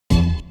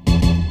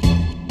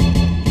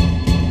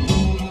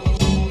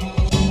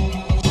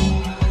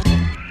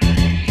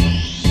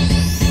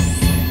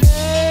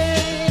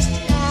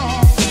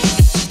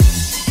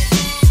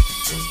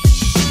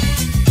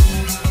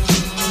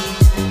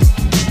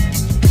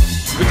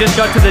just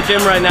got to the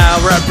gym right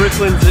now. We're at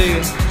Brooklyn Zoo.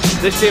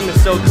 This gym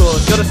is so cool.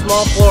 It's got a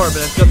small floor,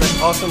 but it's got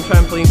this awesome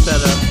trampoline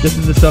setup. This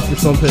is the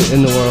toughest one pit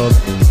in the world.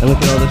 And look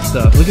at all this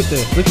stuff. Look at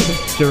this. Look at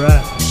this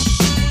giraffe.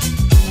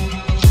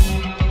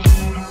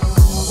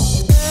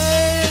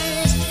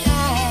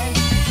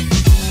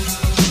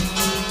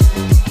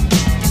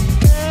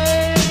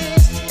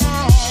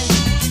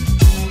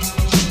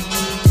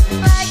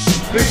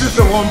 This is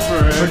the one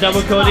for it. For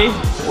double Cody.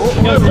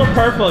 You're so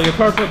purple. Your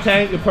purple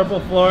tank, your purple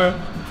floor,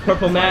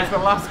 purple mat. It's the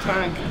last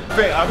tank.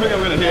 Wait, I think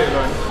I'm gonna hit it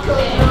though.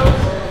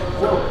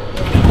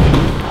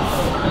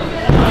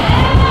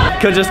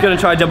 Kojo's gonna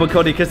try double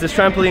Cody because this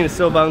trampoline is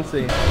so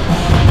bouncy.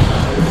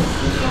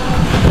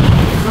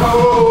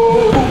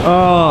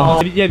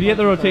 Oh. Yeah, if you get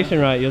the rotation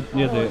right, you'll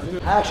do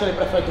it. I actually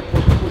prefer to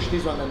push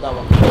this one than that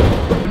one.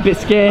 A bit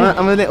scared.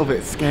 I'm a little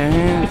bit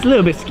scared. It's a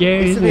little bit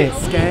scary, isn't it? It's a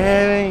bit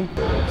scary.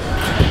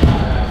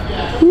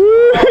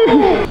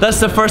 That's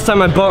the first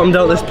time I bottomed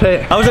out this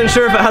pit. I wasn't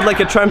sure if it had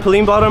like a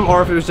trampoline bottom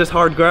or if it was just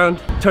hard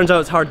ground. Turns out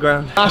it's hard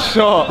ground. Last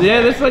shot.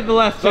 Yeah, this is like the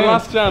last chance. The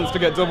last chance to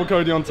get double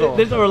Cody on top.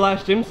 This is our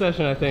last gym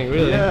session, I think,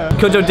 really. Yeah.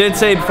 Kojo did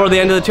say before the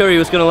end of the tour he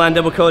was going to land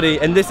double Cody,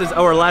 and this is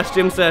our last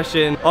gym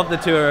session of the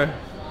tour.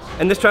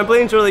 And this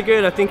trampoline's really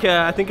good. I think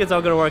it's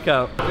all going to work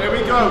out. Here we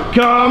go.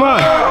 Come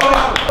on!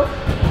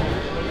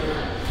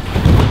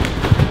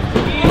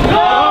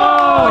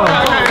 Oh!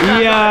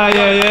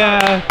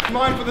 Yeah.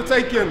 Mine for the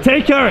taking.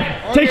 Take her!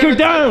 Take her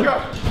down!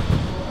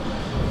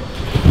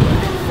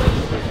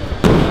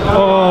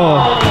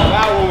 Oh!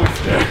 That one was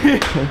scary.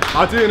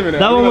 I'll do it in a minute.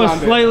 That one was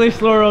slightly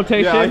slow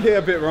rotation. Yeah, I hit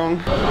a bit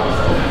wrong.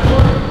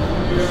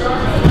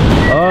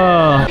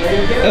 Oh!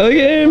 Look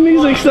at him,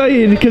 he's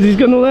excited because he's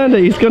gonna land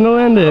it. He's gonna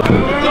land it.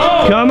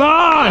 Come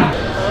on!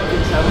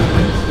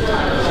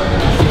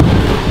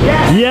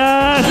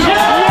 Yes!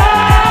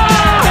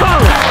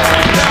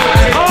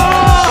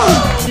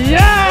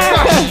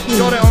 Yes!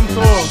 Got it on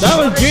tour. That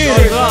was good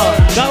as well.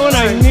 That one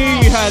I knew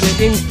you had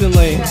it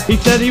instantly. He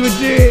said he would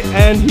do it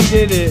and he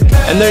did it.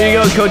 And there you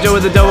go, Kojo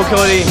with the double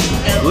Cody.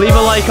 Leave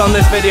a like on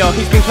this video.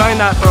 He's been trying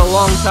that for a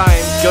long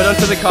time. Go down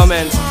to the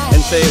comments and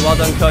say well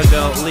done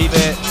Kojo. Leave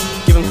it.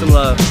 Give him some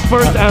love.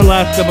 First and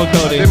last double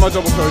Cody. I did my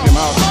double Cody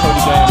out. Cody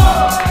game.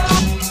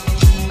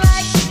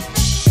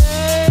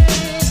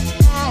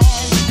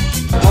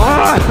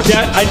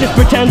 Yeah, I just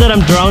pretend that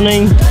I'm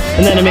drowning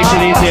and then it makes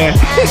it easier.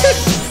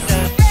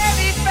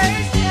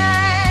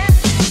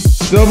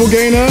 Double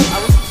gainer?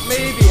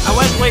 Maybe. I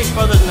went way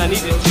further than I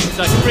needed to,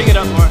 so I can bring it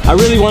up more. I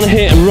really want to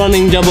hit a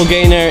running double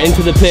gainer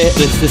into the pit.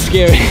 It's the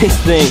scariest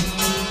thing.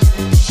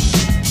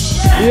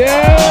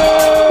 Yeah!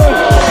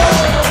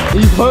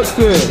 He hooked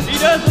it. He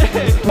does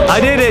it. I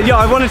did it. Yo,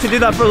 I wanted to do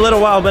that for a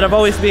little while, but I've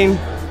always been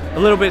a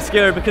little bit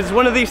scared because it's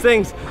one of these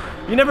things.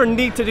 You never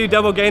need to do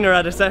double gainer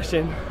at a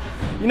session.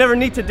 You never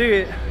need to do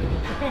it.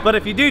 But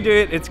if you do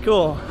it, it's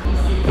cool.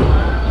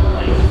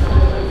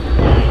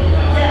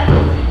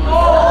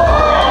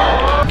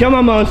 Come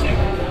on, Mons.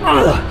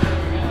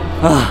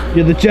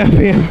 You're the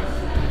champion.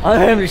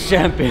 I am the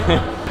champion.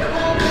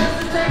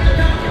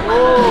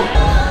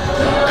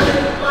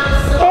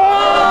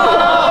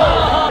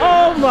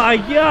 Oh my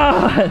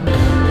god!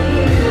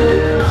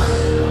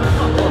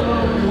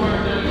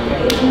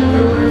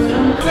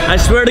 I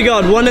swear to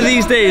God, one of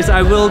these days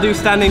I will do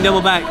standing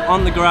double back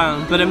on the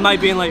ground, but it might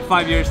be in like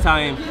 5 years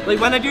time. Like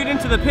when I do it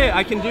into the pit,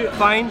 I can do it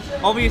fine.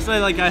 Obviously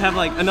like I have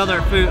like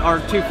another foot or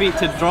 2 feet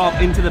to drop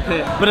into the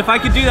pit. But if I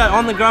could do that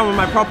on the ground with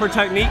my proper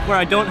technique where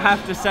I don't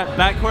have to step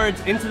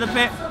backwards into the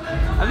pit,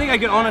 I think I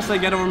could honestly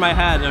get over my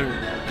head. Or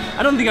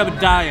I don't think I would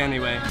die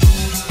anyway.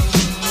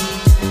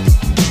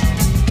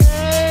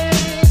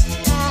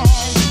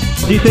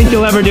 Do you think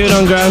you'll ever do it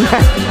on ground?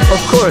 Of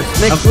course,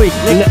 next week,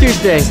 next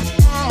Tuesday.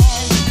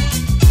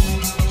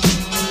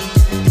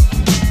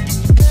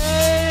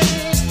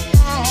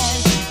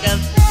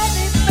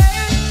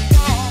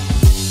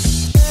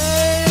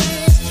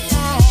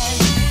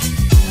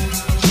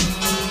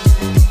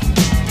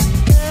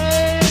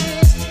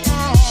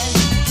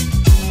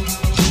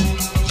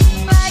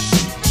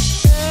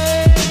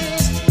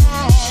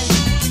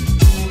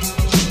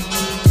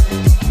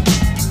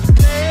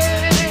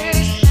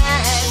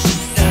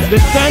 The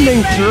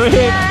standing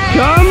trick,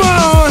 come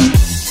on!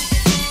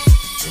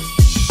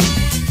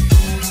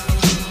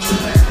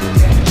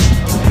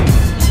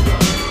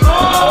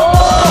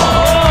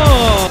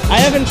 Oh! I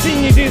haven't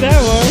seen you do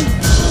that one.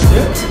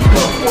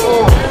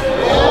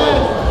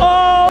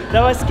 Oh!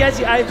 That was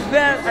sketchy. I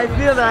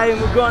feel that I'm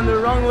going the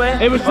wrong way.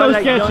 It was so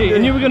sketchy,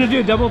 and you were gonna do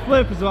a double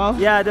flip as well.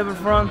 Yeah, double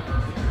front.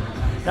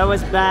 That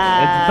was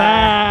bad. It's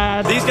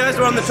bad. These guys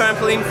were on the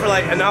trampoline for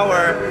like an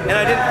hour, and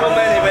I didn't film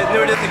any of it. They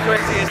were just the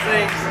craziest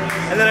things.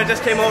 And then I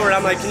just came over and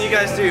I'm like, can you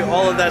guys do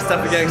all of that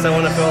stuff again because I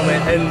want to film it?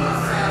 And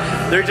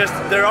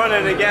they're on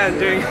it again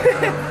doing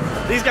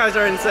These guys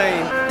are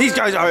insane. These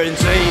guys are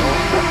insane.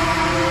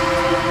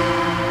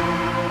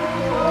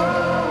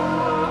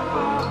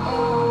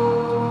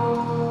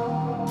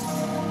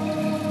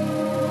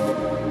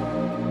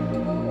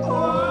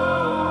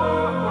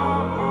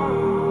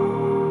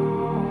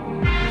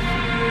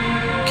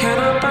 Can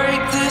I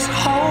break this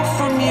whole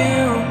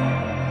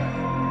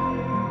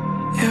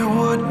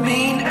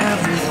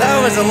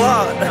a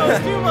lot. That was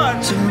too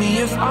much. To me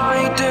if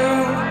I do.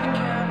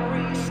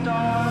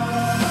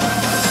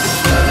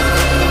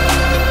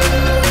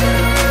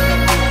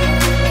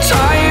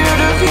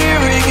 Tired of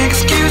hearing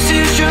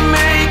excuses you're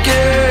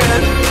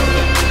making.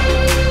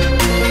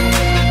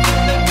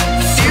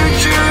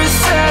 Future is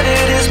set,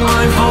 it is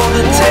mine for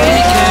the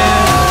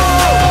taking.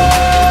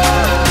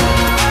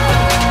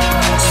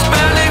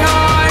 Spending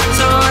all my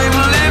time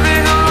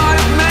living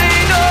I've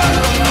made up.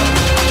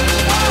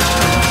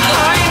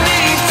 I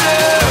need to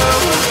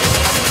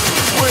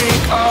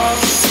wake up.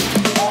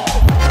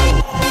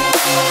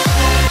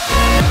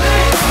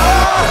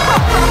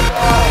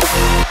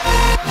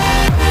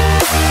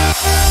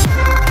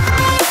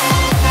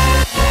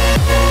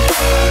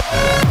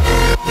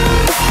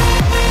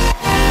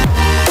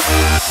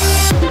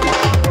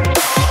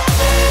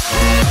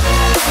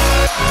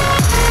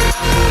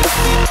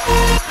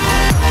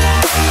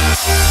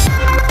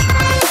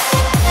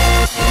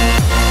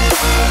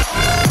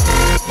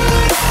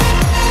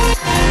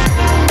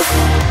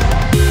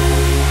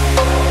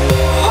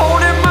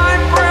 Holding my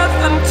breath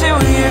until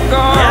you're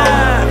gone.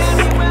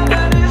 Anywhere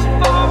that is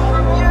far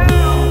from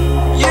you.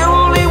 You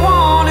only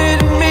wanted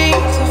me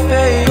to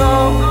fail.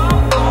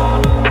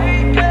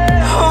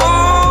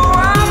 Oh,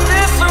 I'm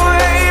this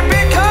way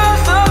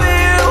because of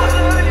you.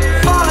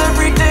 Fall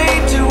every day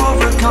to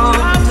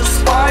overcome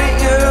despite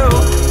you.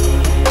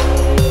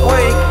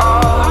 Wake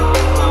up.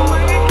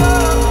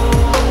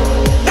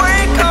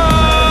 Wake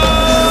up.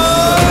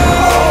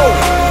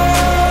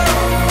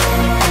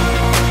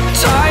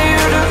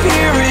 Tired of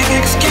hearing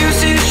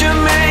excuses you're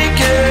making.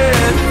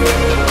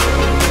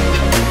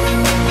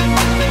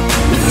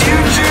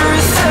 Future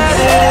is set,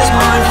 it is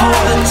mine for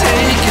the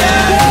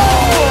taking.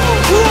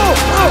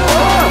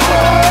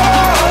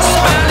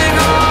 Spending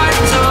all my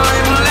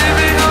time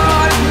living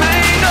I've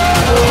made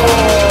up.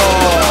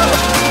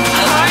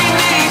 I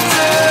need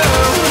to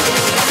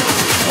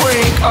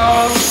wake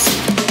up.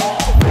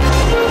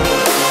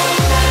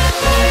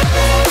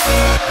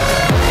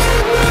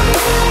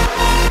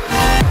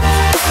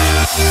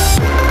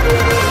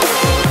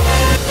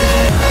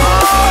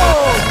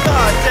 Oh,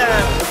 god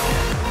damn.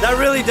 That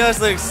really does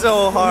look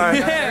so hard.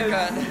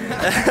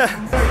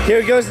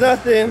 Here goes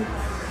nothing.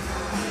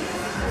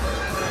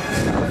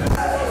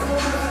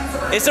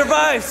 It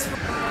survives.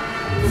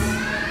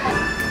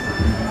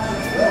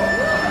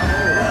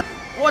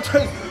 What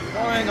is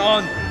going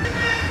on?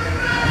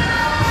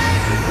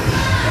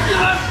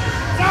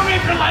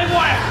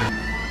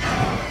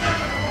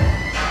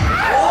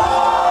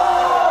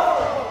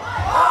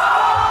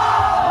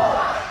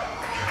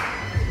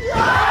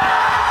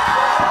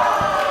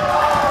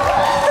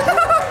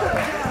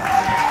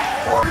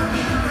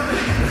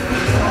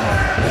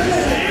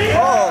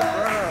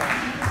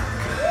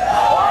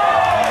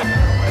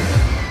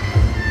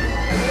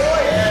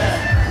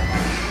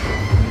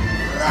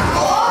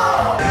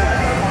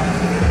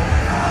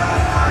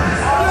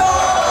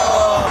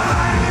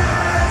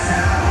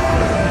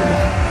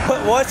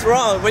 What's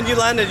wrong? When you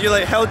landed, you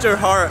like held your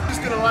heart.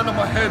 Just gonna land on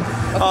my head.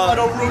 I thought I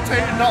don't rotate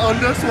and not on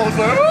this one,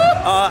 so.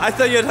 I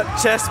thought you had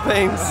chest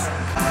pains.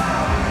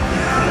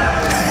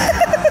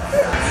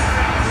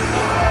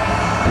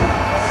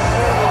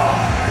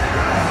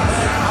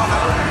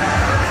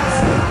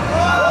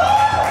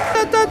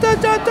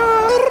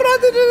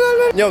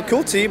 Yo,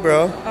 cool tea,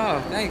 bro.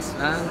 Oh, thanks,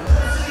 man.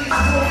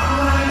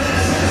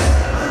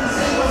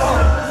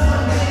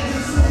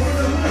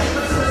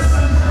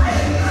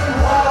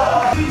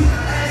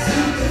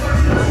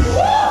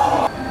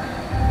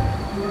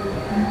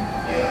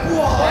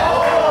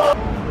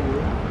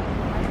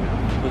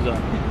 What's up?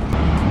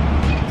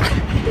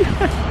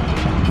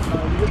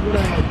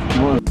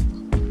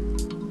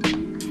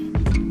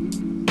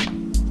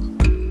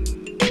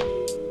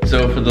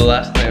 So for the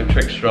last night of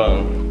Trick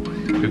Strong,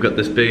 we've got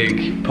this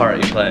big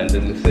party planned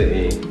in the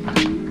city,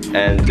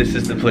 and this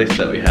is the place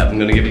that we have. I'm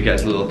gonna give you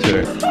guys a little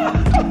tour.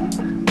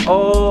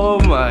 Oh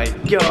my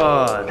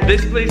god,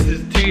 this place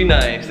is too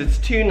nice. It's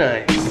too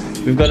nice.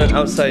 We've got an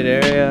outside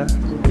area.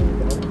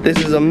 This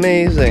is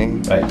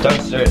amazing. Right,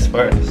 downstairs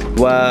first.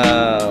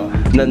 Wow.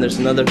 And then there's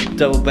another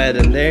double bed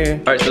in there.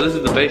 All right, so this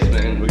is the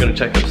basement. We're gonna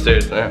check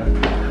upstairs now.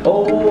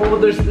 Oh,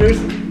 there's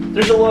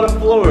a lot of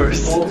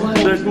floors.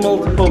 There's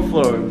multiple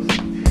floors.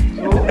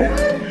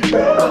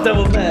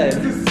 Double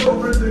bed.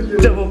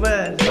 Double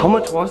bed. How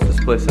much was this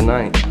place a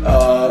night? It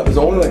was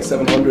only like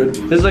 700.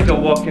 There's like a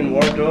walk-in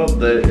wardrobe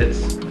that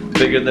it's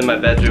bigger than my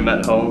bedroom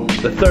at home.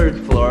 The third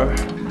floor.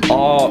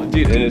 Oh,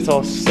 dude, and it's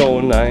all so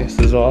nice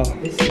as well.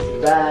 This is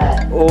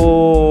bad.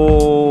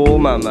 Oh,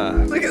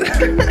 mama. Look at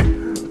that.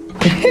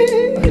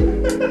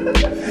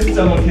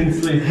 Someone can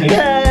sleep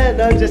here.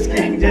 No, just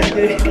kidding, just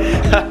kidding.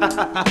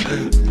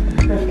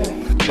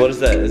 What is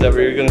that? Is that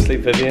where you're gonna sleep,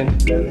 Vivian?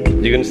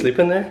 You're gonna sleep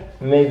in there?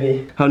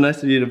 Maybe. How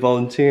nice of you to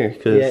volunteer.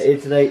 Cause Yeah,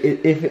 it's like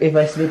if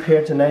I sleep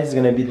here tonight, it's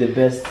gonna be the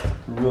best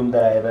room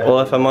that I ever. well,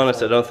 if I'm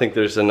honest, I don't think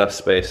there's enough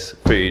space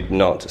for you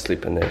not to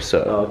sleep in there.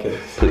 So, Oh, okay.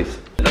 please.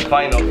 The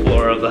final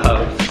floor of the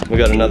house. We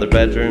got another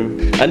bedroom,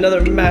 another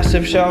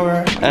massive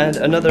shower, and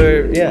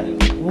another, yeah.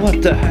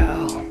 What the hell?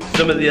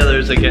 Some of the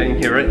others are getting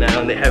here right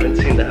now and they haven't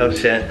seen the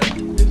house yet.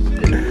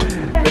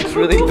 It's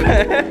really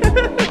bad.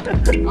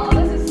 Oh,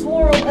 this is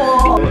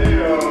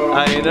horrible.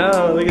 I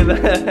know, look at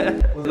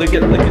that. Look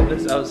at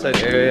this outside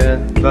area.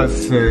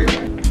 That's sick.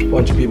 A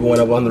bunch of people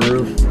went up on the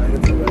roof.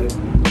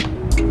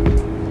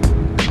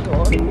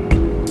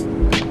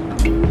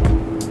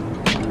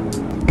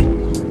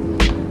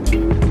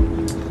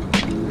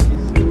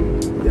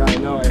 Yeah, I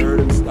know, I heard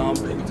him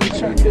stomping.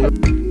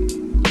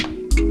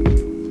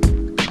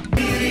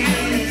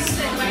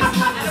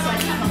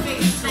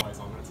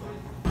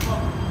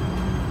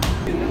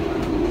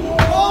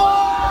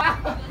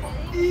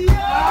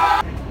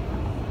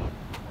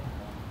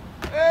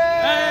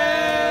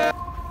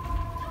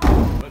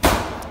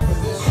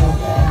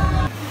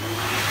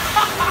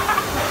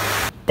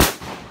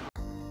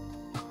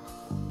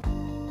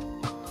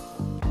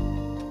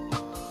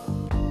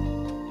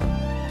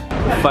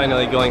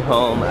 Finally going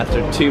home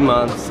after 2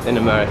 months in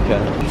America.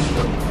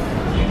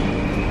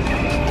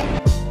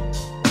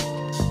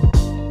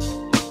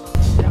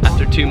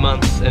 After 2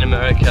 months in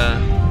America,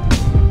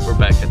 we're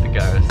back at the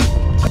garage.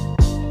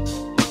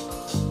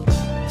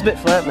 It's a bit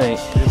flat, mate.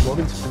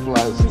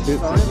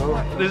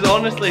 It's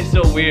honestly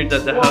so weird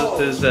that the house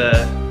is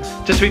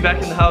just to be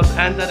back in the house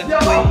and that it's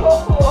clean.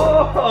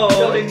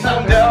 Oh, They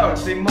mummed out.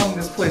 They mummed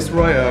this place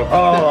right up.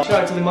 Oh,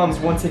 shout out to the mums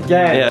once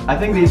again. Yeah. I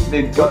think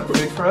they got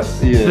food for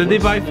us. Yeah. Did they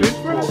buy food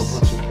for us?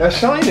 They're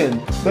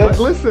shining. They're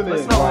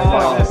glistening.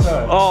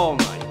 Oh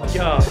my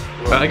god.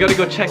 Right, I gotta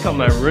go check out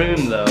my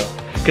room though.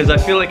 Because I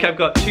feel like I've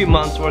got 2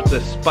 months worth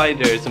of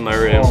spiders in my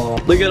room.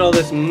 Look at all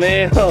this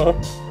mail.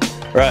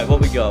 Right,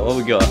 what we got?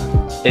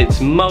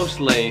 It's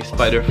mostly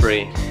spider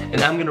free.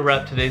 And I'm gonna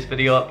wrap today's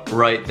video up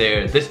right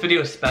there. This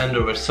video spanned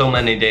over so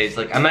many days.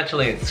 Like, I'm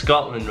actually in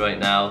Scotland right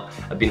now.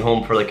 I've been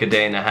home for like a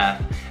day and a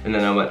half. And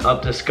then I went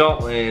up to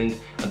Scotland.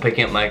 I'm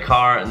picking up my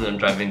car and then I'm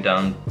driving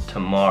down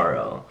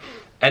tomorrow.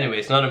 Anyway,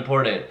 it's not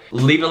important.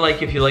 Leave a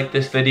like if you like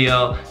this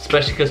video,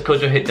 especially because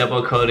Kojo hit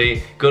double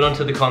Cody. Go down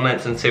to the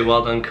comments and say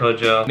well done,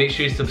 Kojo. Make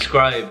sure you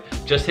subscribe.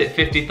 Just hit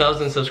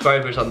 50,000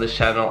 subscribers on this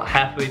channel,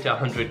 halfway to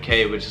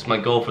 100k, which is my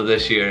goal for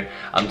this year.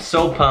 I'm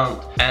so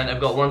pumped. And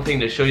I've got one thing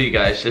to show you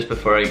guys just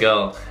before I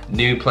go.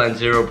 New Plan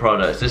Zero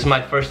products. This is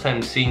my first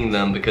time seeing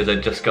them because I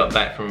just got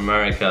back from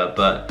America,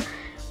 but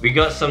we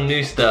got some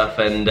new stuff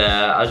and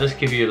I'll just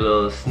give you a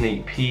little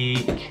sneak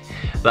peek.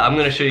 But I'm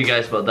gonna show you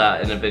guys about that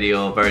in a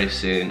video very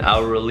soon.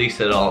 I'll release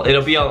it all.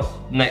 It'll be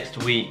out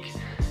next week.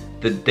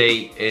 The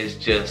date is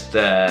just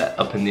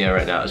up in the air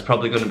right now. It's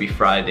probably gonna be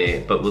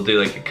Friday, but we'll do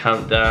like a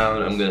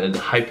countdown. I'm gonna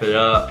hype it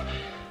up.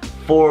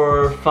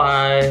 4 or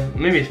 5,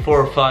 maybe 4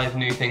 or 5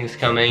 new things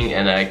coming,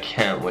 and I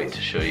can't wait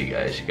to show you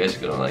guys. You guys are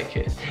gonna like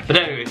it. But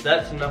anyways,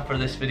 that's enough for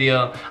this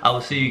video. I will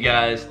see you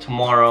guys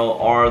tomorrow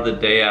or the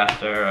day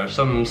after or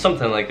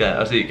something like that.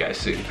 I'll see you guys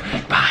soon.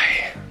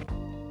 Bye.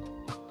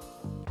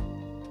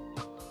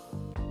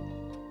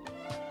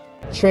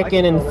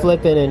 Tricking and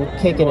flipping and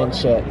kicking and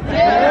shit.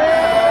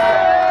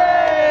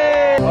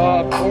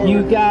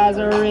 You guys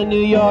are in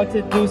New York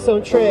to do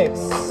some tricks,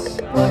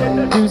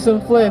 do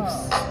some flips,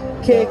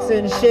 kicks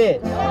and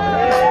shit.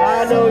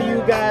 I know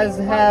you guys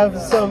have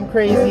some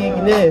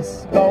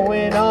craziness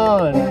going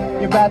on.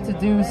 You're about to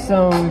do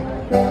some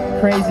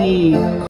crazy